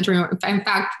documentary. In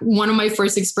fact, one of my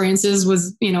first experiences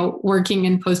was, working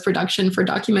in post-production for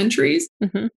documentaries.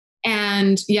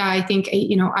 And I think,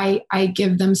 I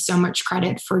give them so much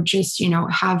credit for just,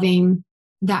 having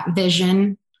that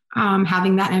vision,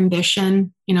 having that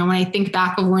ambition. When I think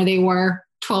back of where they were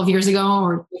 12 years ago,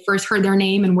 or first heard their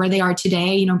name, and where they are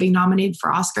today, being nominated for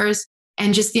Oscars,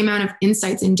 and just the amount of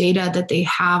insights and data that they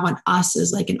have on us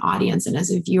as like an audience and as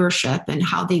a viewership, and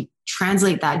how they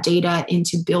translate that data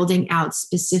into building out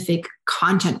specific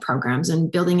content programs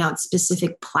and building out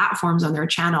specific platforms on their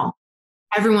channel.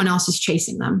 everyone else is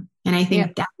chasing them. And I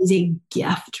think that is a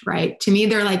gift, right? To me,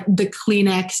 they're like the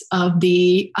Kleenex of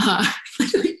the,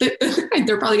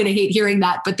 they're probably going to hate hearing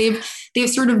that, but they've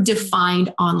sort of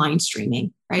defined online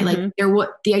streaming, right? Mm-hmm. Like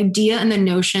what the idea and the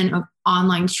notion of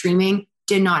online streaming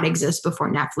did not exist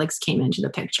before Netflix came into the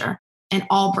picture. And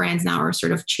all brands now are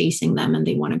sort of chasing them and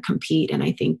they want to compete. And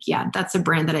I think, that's a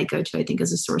brand that I go to, I think,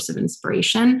 as a source of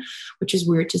inspiration, which is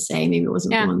weird to say. Maybe it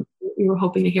wasn't the one you were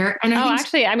hoping to hear. And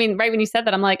actually, I mean, right when you said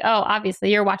that, I'm like, obviously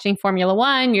you're watching Formula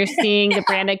One, you're seeing the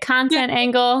branded content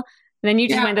angle. And then you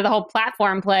just went to the whole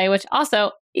platform play, which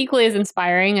also equally is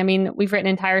inspiring. I mean, we've written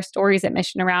entire stories at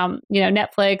Mission around,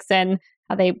 Netflix and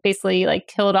how they basically like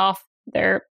killed off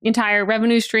their entire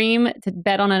revenue stream to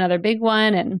bet on another big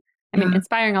one. And I mean,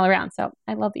 inspiring all around. So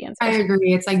I love the answer. I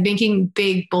agree. It's like making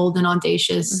big, bold, and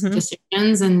audacious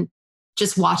decisions and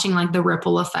just watching like the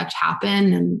ripple effect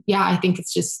happen. And I think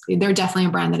it's just, they're definitely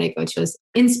a brand that I go to as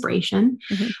inspiration.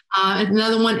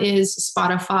 Another one is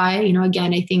Spotify.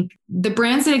 Again, I think the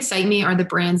brands that excite me are the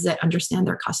brands that understand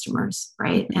their customers,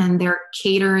 right? And they're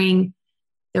catering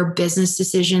their business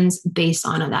decisions based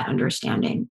on that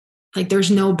understanding. Like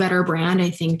there's no better brand, I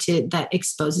think, that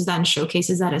exposes that and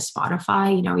showcases that as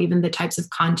Spotify. Even the types of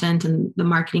content and the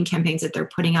marketing campaigns that they're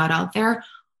putting out there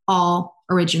all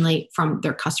originate from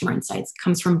their customer insights,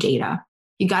 comes from data.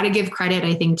 You got to give credit,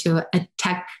 I think, to a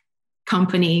tech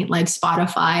company like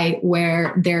Spotify,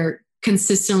 where they're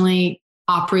consistently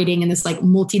operating in this like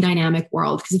multi-dynamic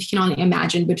world. Because if you can only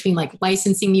imagine between like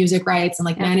licensing music rights and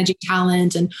like managing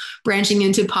talent and branching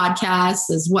into podcasts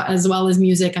as well as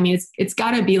music, I mean, it's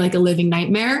got to be like a living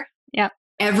nightmare. Yeah.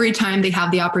 Every time they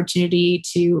have the opportunity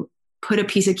to put a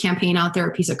piece of campaign out there,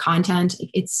 a piece of content,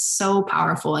 it's so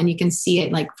powerful. And you can see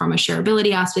it like from a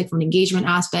shareability aspect, from an engagement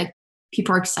aspect.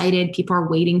 People are excited. People are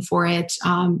waiting for it.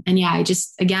 I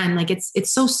just, again, like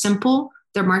it's so simple,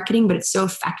 their marketing, but it's so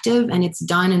effective and it's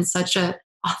done in such a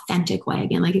authentic way.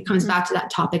 Again, like it comes back to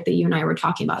that topic that you and I were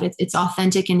talking about. It's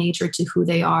authentic in nature to who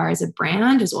they are as a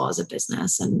brand as well as a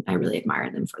business. And I really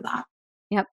admire them for that.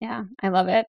 Yep. Yeah. I love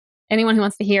it. Anyone who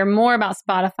wants to hear more about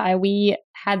Spotify, we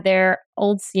had their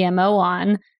old CMO on.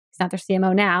 He's not their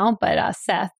CMO now, but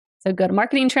Seth. So go to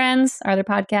Marketing Trends, our other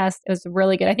podcast. It was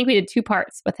really good. I think we did 2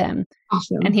 parts with him.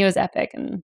 Awesome. And he was epic.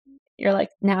 And you're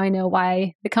like, now I know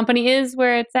why the company is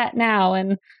where it's at now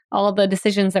and all of the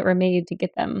decisions that were made to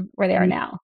get them where they are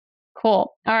now.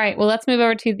 Cool. All right. Well, let's move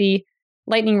over to the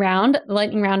lightning round. The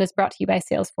lightning round is brought to you by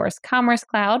Salesforce Commerce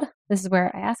Cloud. This is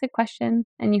where I ask a question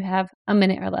and you have a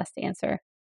minute or less to answer.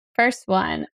 First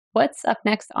one, what's up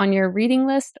next on your reading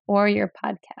list or your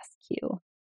podcast queue?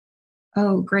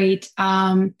 Oh, great.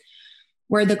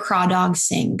 Where the Craw Dogs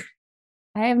Sing.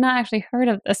 I have not actually heard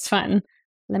of this one.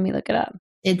 Let me look it up.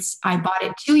 I bought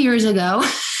it 2 years ago.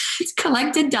 It's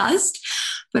collected dust,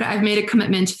 but I've made a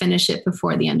commitment to finish it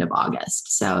before the end of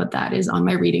August. So that is on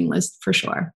my reading list for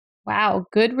sure. Wow.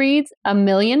 Goodreads, 1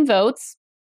 million votes,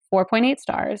 4.8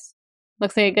 stars.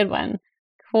 Looks like a good one.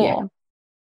 Cool. Yeah.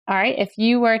 All right. If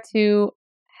you were to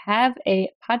have a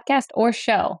podcast or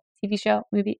show, TV show,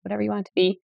 movie, whatever you want it to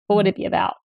be, what would it be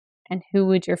about? And who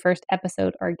would your first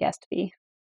episode or guest be?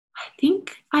 I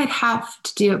think I'd have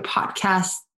to do a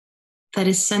podcast that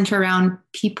is centered around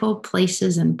people,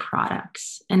 places, and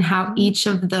products, and how each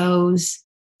of those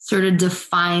sort of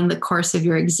define the course of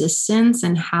your existence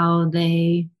and how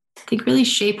they, I think, really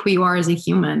shape who you are as a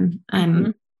human.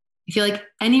 And I feel like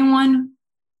anyone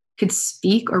could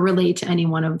speak or relate to any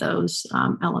one of those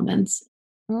elements.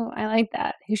 Oh, I like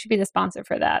that. Who should be the sponsor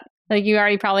for that? Like you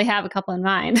already probably have a couple in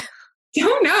mind.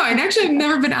 Don't know. I'd actually have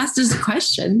never been asked this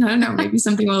question. I don't know. Maybe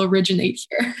something will originate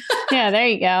here. Yeah, there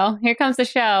you go. Here comes the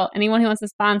show. Anyone who wants to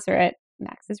sponsor it,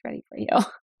 Max is ready for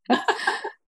you.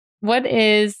 What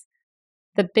is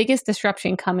the biggest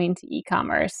disruption coming to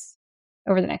e-commerce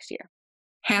over the next year?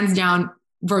 Hands down,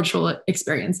 virtual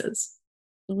experiences.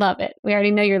 Love it. We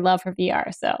already know your love for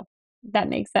VR, so that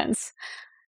makes sense.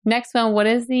 Next one, what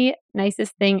is the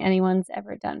nicest thing anyone's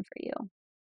ever done for you?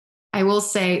 I will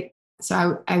say,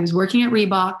 so I was working at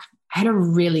Reebok. I had a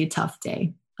really tough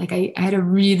day. Like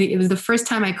it was the first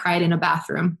time I cried in a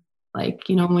bathroom. Like,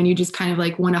 when you just kind of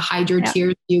like want to hide your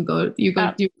tears, you go.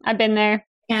 I've been there.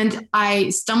 And I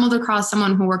stumbled across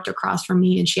someone who worked across from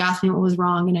me and she asked me what was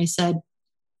wrong. And I said,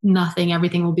 nothing,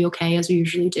 everything will be okay, as we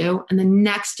usually do. And the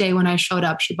next day when I showed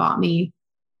up, she bought me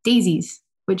daisies,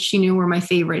 which she knew were my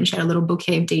favorite. And she had a little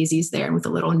bouquet of daisies there with a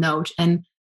little note. And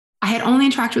I had only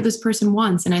interacted with this person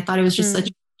once. And I thought it was just such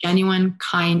a genuine,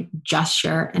 kind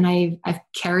gesture. And I've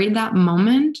carried that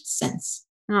moment since.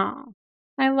 Oh,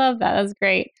 I love that. That's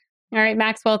great. All right,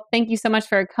 Maxwell, thank you so much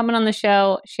for coming on the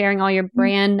show, sharing all your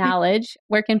brand knowledge.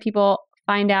 Where can people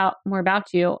find out more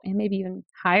about you and maybe even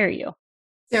hire you?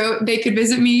 So they could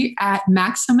visit me at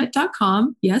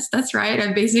maxsummit.com. Yes, that's right.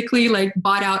 I've basically like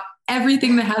bought out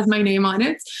everything that has my name on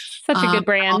it. Such a good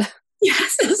brand.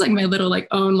 Yes, it's like my little like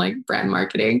own like brand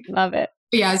marketing. Love it.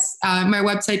 But yes, my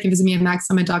website can visit me at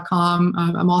maxsummit.com.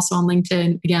 I'm also on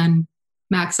LinkedIn. Again,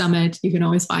 Max Summit. You can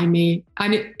always find me.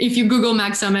 If you Google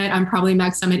Max Summit, I'm probably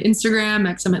Max Summit Instagram,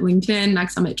 Max Summit LinkedIn,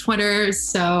 Max Summit Twitter.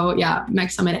 So yeah,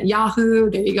 Max Summit at Yahoo.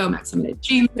 There you go. Max Summit at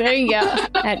Gmail. There you go.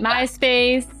 At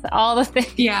MySpace, all the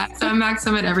things. Yeah. So I'm Max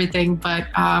Summit everything. But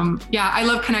yeah, I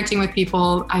love connecting with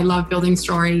people. I love building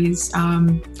stories.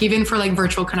 Even for like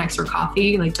virtual connects or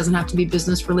coffee, like doesn't have to be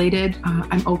business related.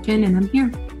 I'm open and I'm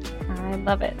here. I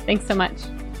love it. Thanks so much.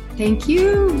 Thank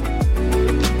you.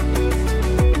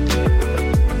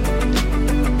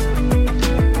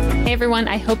 Hey everyone,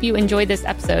 I hope you enjoyed this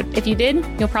episode. If you did,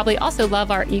 you'll probably also love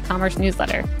our e-commerce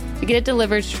newsletter. To get it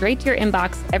delivered straight to your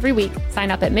inbox every week, sign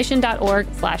up at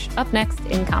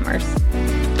mission.org/upnextincommerce.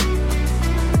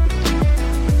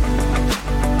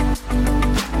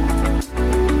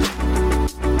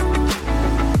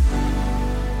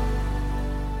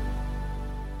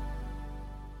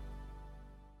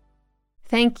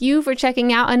 Thank you for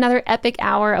checking out another epic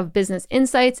hour of business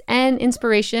insights and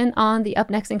inspiration on the Up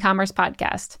Next in Commerce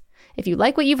podcast. If you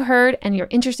like what you've heard and you're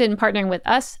interested in partnering with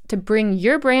us to bring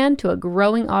your brand to a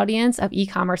growing audience of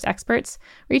e-commerce experts,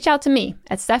 reach out to me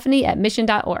at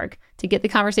Stephanie@mission.org to get the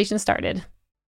conversation started.